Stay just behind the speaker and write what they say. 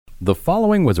The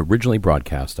following was originally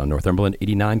broadcast on Northumberland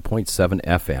 89.7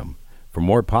 FM. For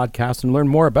more podcasts and learn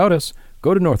more about us,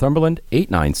 go to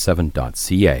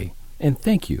northumberland897.ca. And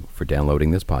thank you for downloading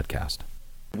this podcast.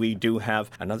 We do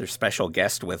have another special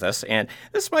guest with us, and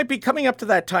this might be coming up to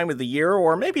that time of the year,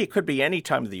 or maybe it could be any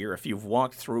time of the year if you've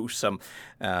walked through some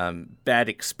bad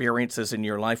experiences in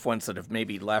your life, ones that have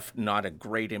maybe left not a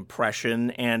great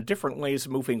impression, and different ways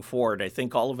moving forward. I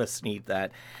think all of us need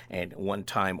that at one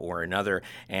time or another.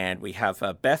 And we have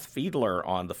Beth Fiedler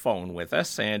on the phone with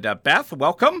us. And Beth,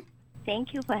 welcome.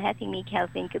 Thank you for having me,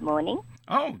 Kelvin. Good morning.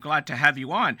 Oh, glad to have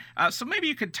you on. So maybe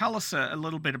you could tell us a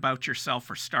little bit about yourself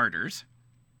for starters.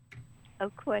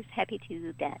 Of course, happy to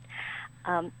do that.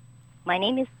 My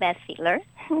name is Beth Fiedler.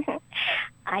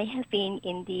 I have been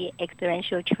in the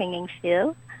experiential training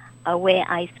field where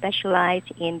I specialize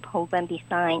in program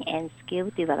design and skill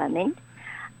development.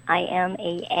 I am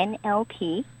a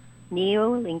NLP,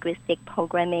 Neuro-Linguistic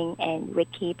Programming and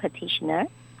Reiki practitioner.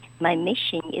 My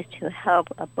mission is to help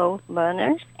both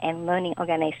learners and learning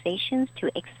organizations to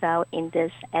excel in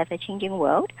this ever-changing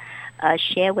world,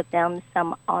 share with them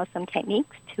some awesome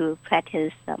techniques to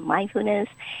practice mindfulness,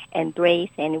 embrace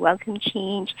and welcome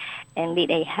change, and lead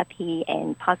a happy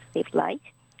and positive life.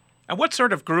 And what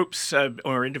sort of groups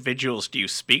or individuals do you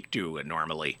speak to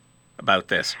normally about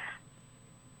this?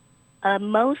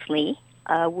 Mostly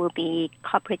will be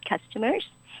corporate customers,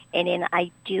 and then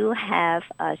I do have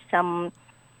some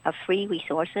free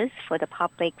resources for the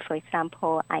public. For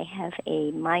example, I have a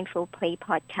Mindful Play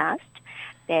podcast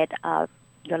that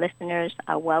your listeners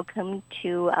are welcome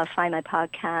to find my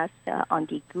podcast on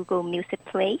the Google Music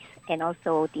Place and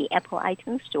also the Apple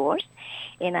iTunes stores.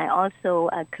 And I also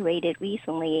created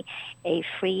recently a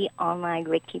free online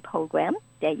Reiki program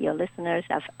that your listeners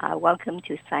are welcome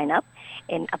to sign up.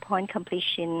 And upon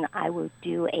completion, I will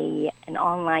do an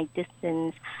online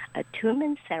distance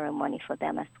attunement ceremony for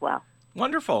them as well.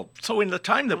 Wonderful. So in the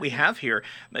time that we have here,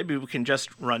 maybe we can just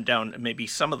run down maybe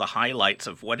some of the highlights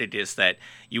of what it is that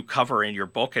you cover in your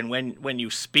book. And when you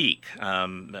speak,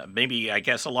 maybe I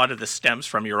guess a lot of this stems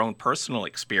from your own personal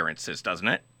experiences, doesn't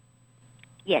it?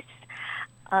 Yes.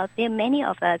 There are many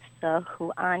of us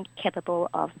who aren't capable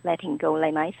of letting go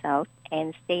like myself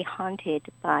and stay haunted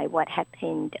by what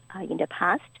happened in the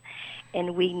past.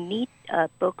 And we need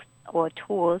books or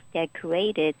tools that are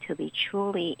created to be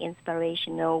truly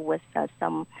inspirational with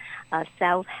some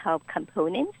self-help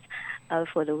components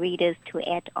for the readers to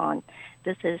add on.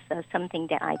 This is something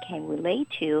that I can relate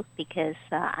to because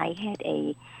I had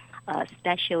a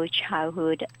special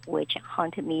childhood which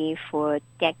haunted me for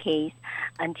decades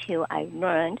until I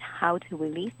learned how to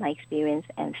relieve my experience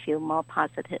and feel more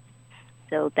positive.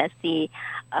 So that's the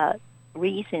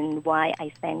reason why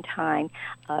I spent time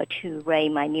to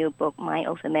write my new book, Mind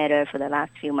Over Matter, for the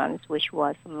last few months, which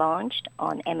was launched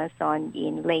on Amazon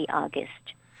in late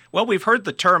August. Well, we've heard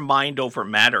the term mind over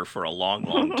matter for a long,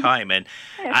 long time, and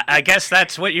I guess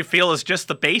that's what you feel is just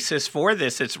the basis for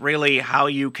this. It's really how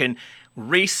you can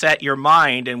reset your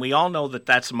mind, and we all know that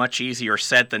that's much easier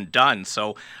said than done.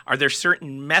 So are there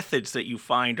certain methods that you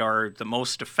find are the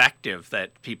most effective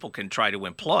that people can try to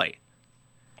employ?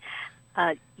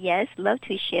 Yes, love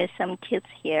to share some tips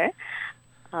here.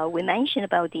 We mentioned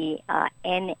about the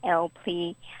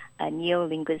NLP,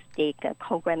 Neuro-Linguistic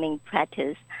Programming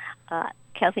Practice.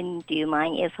 Kelvin, do you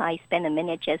mind if I spend a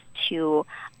minute just to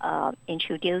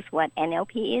introduce what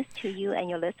NLP is to you and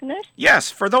your listeners?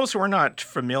 Yes, for those who are not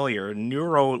familiar,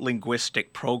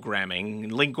 neuro-linguistic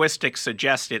programming, linguistics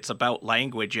suggests it's about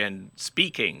language and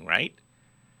speaking, right?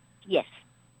 Yes.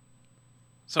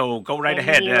 So go right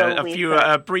ahead,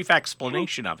 a brief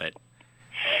explanation of it.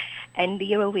 And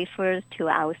neuro refers to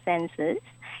our senses,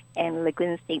 and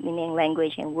linguistic meaning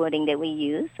language and wording that we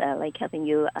use, like Kelvin,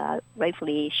 you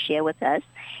rightfully share with us,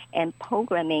 and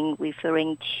programming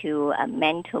referring to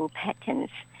mental patterns.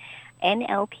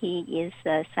 NLP is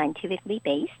scientifically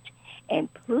based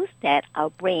and proves that our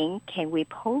brain can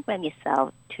reprogram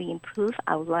itself to improve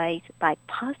our lives by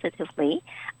positively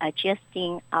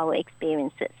adjusting our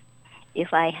experiences.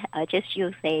 If I just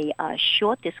use a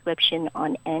short description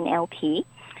on NLP,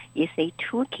 it's a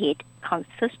toolkit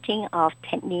consisting of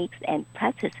techniques and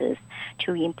practices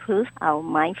to improve our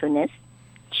mindfulness,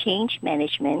 change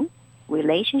management,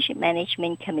 relationship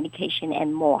management, communication,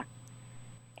 and more.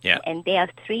 Yeah. And there are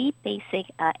three basic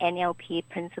NLP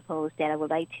principles that I would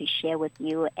like to share with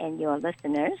you and your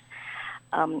listeners.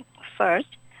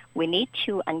 First, we need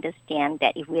to understand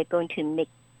that if we're going to make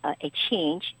a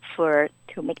change to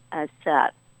make us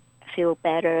feel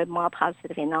better, more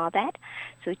positive and all that.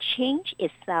 So change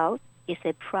itself is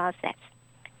a process,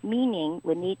 meaning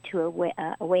we need to a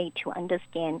way to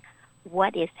understand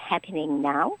what is happening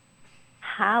now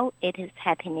how it is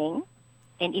happening,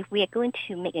 and if we are going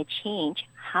to make a change,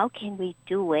 how can we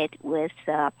do it with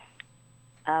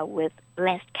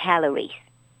less calories?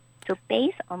 So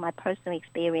based on my personal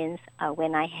experience,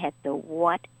 when I had the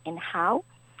what and how,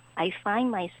 I find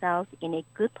myself in a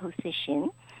good position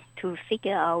to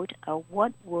figure out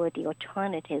what were the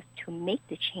alternatives to make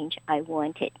the change I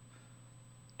wanted.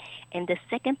 And the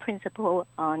second principle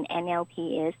on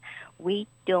NLP is we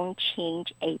don't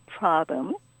change a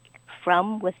problem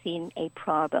from within a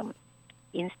problem.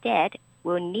 Instead,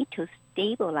 we'll need to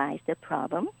stabilize the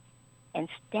problem and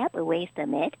step away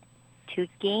from it to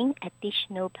gain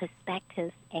additional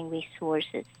perspectives and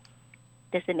resources.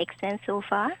 Does it make sense so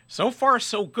far? So far,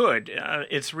 so good.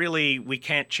 It's really, we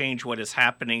can't change what is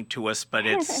happening to us, but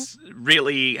it's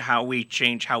really how we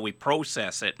change how we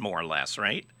process it, more or less,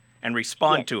 right? And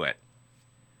respond to it.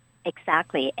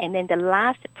 Exactly. And then the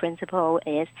last principle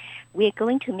is we're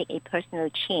going to make a personal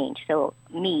change. So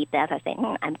me, that I say,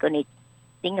 I'm going to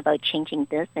think about changing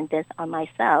this and this on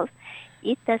myself.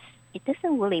 It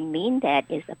doesn't really mean that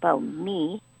it's about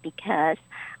me, because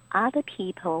other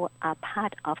people are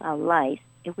part of our lives.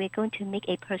 If we're going to make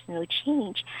a personal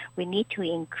change, we need to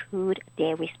include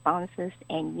their responses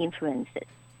and influences.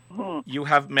 You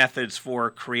have methods for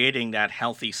creating that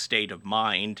healthy state of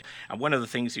mind. And one of the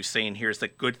things you say in here is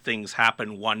that good things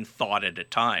happen one thought at a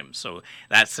time. So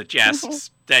that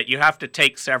suggests that you have to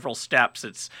take several steps.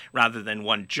 It's rather than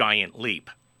one giant leap.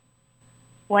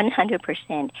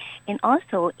 100%. And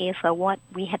also, if what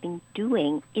we have been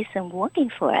doing isn't working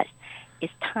for us,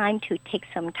 it's time to take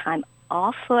some time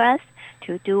off for us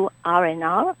to do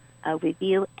R&R,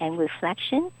 review and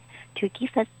reflection, to give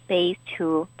us space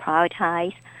to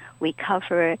prioritize,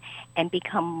 recover, and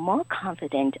become more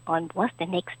confident on what's the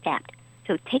next step.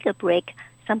 So take a break.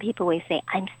 Some people will say,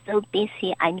 I'm so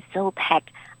busy, I'm so packed.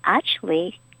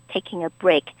 Actually, taking a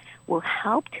break will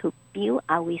help to build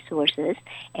our resources,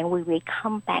 and when we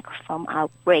come back from our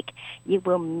break, it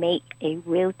will make a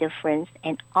real difference,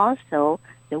 and also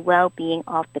the well-being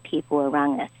of the people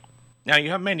around us. Now,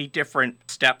 you have many different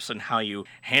steps in how you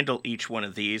handle each one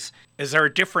of these. Is there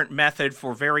a different method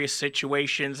for various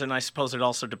situations? And I suppose it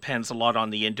also depends a lot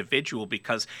on the individual,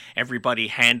 because everybody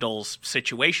handles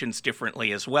situations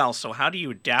differently as well. So how do you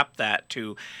adapt that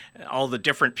to all the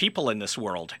different people in this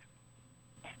world?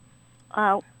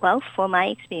 Well, for my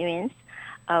experience,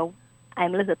 I'm a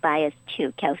little bit biased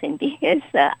too, Kelvin, because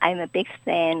I'm a big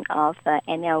fan of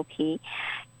NLP.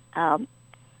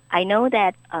 I know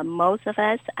that most of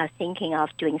us are thinking of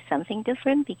doing something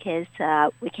different because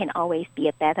we can always be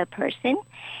a better person.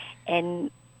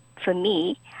 And for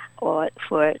me, or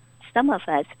for some of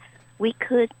us, we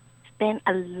could spend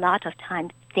a lot of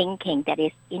time thinking that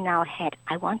is in our head,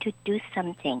 I want to do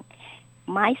something.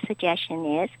 My suggestion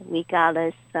is,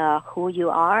 regardless who you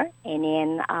are, and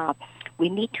then we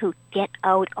need to get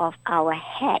out of our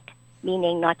head,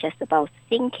 meaning not just about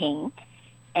thinking,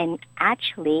 and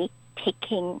actually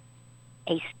taking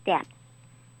a step.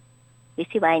 You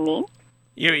see what I mean?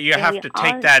 You have to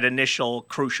take that initial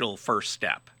crucial first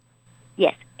step.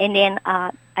 Yes. And then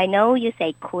I know you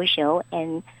say crucial,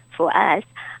 and for us,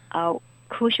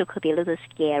 crucial could be a little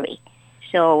scary.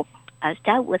 So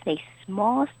start with a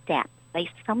small step, like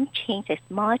some change, a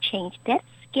small change. That's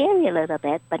scary a little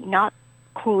bit, but not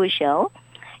crucial.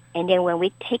 And then when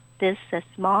we take this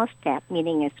small step,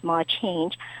 meaning a small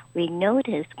change, we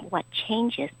notice what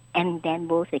changes and then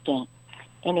move again.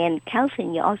 And then,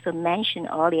 Kelvin, you also mentioned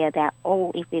earlier that,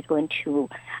 if we're going to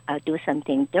do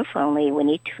something differently, we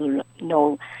need to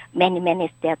know many,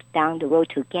 many steps down the road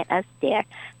to get us there.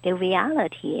 The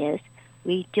reality is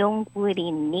we don't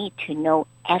really need to know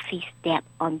every step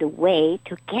on the way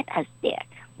to get us there.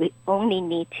 We only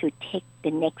need to take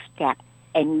the next step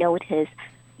and notice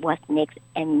what's next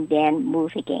and then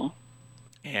move again.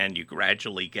 And you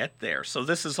gradually get there. So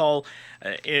this is all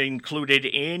included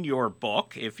in your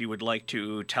book. If you would like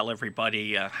to tell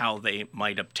everybody how they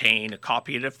might obtain a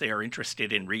copy of it if they are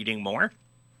interested in reading more.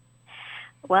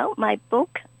 Well, my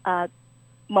book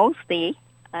mostly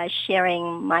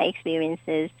sharing my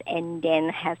experiences, and then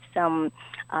have some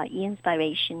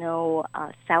inspirational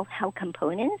self-help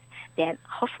components that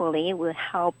hopefully will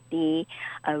help the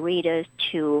readers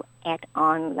to add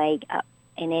on,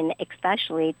 and then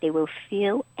especially they will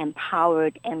feel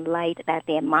empowered and like that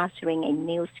they're mastering a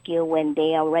new skill when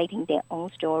they are writing their own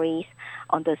stories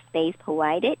on the space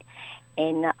provided.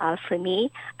 And for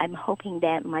me, I'm hoping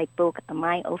that my book,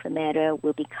 Mind Over Matter,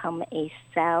 will become a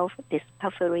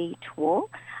self-discovery tool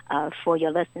for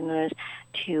your listeners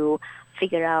to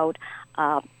figure out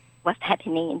what's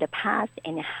happening in the past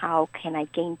and how can I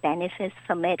gain benefits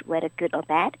from it, whether good or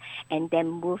bad, and then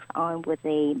move on with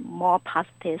a more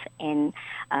positive and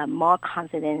more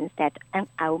confidence that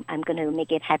I'm going to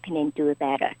make it happen and do it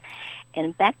better.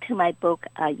 And back to my book,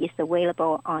 it's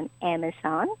available on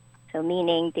Amazon. So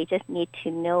meaning they just need to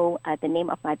know the name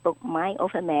of my book, Mind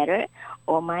Over Matter,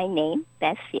 or my name,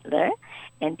 Beth Fiedler.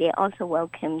 And they're also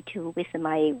welcome to visit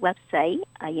my website,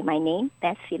 my name,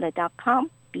 bethfiedler.com.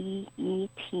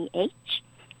 BETH,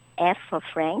 F for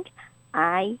Frank,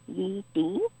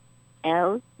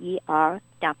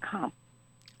 IEDLER.com.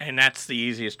 And that's the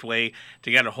easiest way to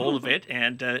get a hold of it.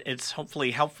 And it's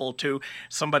hopefully helpful to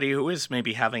somebody who is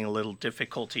maybe having a little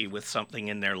difficulty with something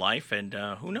in their life. And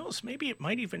who knows, maybe it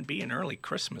might even be an early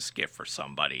Christmas gift for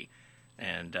somebody.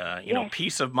 And, you know,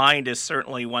 peace of mind is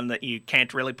certainly one that you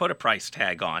can't really put a price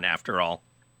tag on after all.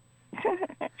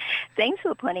 Thanks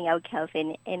for pointing out,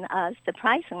 Kelvin. And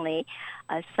surprisingly,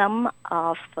 some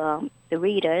of the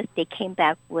readers, they came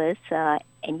back with an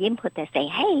input that say,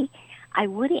 hey, I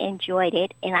really enjoyed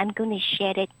it, and I'm going to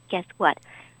share it, guess what,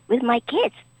 with my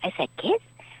kids. I said, kids?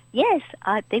 Yes,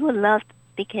 they would love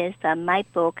because my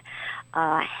book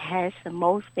has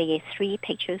mostly 3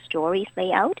 picture stories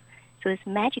layout, so it's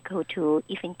magical to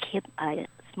even keep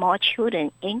small children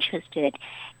interested,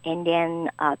 and then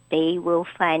they will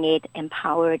find it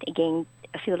empowered again,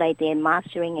 feel like they're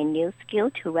mastering a new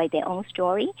skill to write their own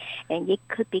story, and it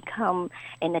could become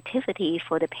an activity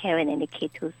for the parent and the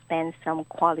kid to spend some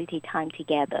quality time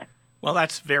together. Well,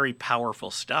 that's very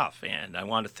powerful stuff, and I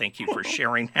want to thank you for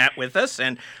sharing that with us,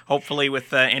 and hopefully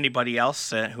with anybody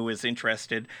else who is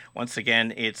interested. Once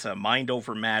again, it's Mind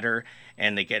Over Matter,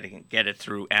 and they get it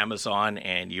through Amazon,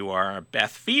 and you are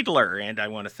Beth Fiedler, and I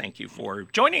want to thank you for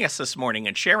joining us this morning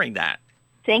and sharing that.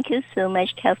 Thank you so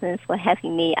much, Kelvin, for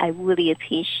having me. I really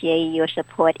appreciate your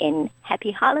support, and happy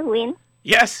Halloween.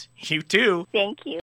 Yes, you too. Thank you.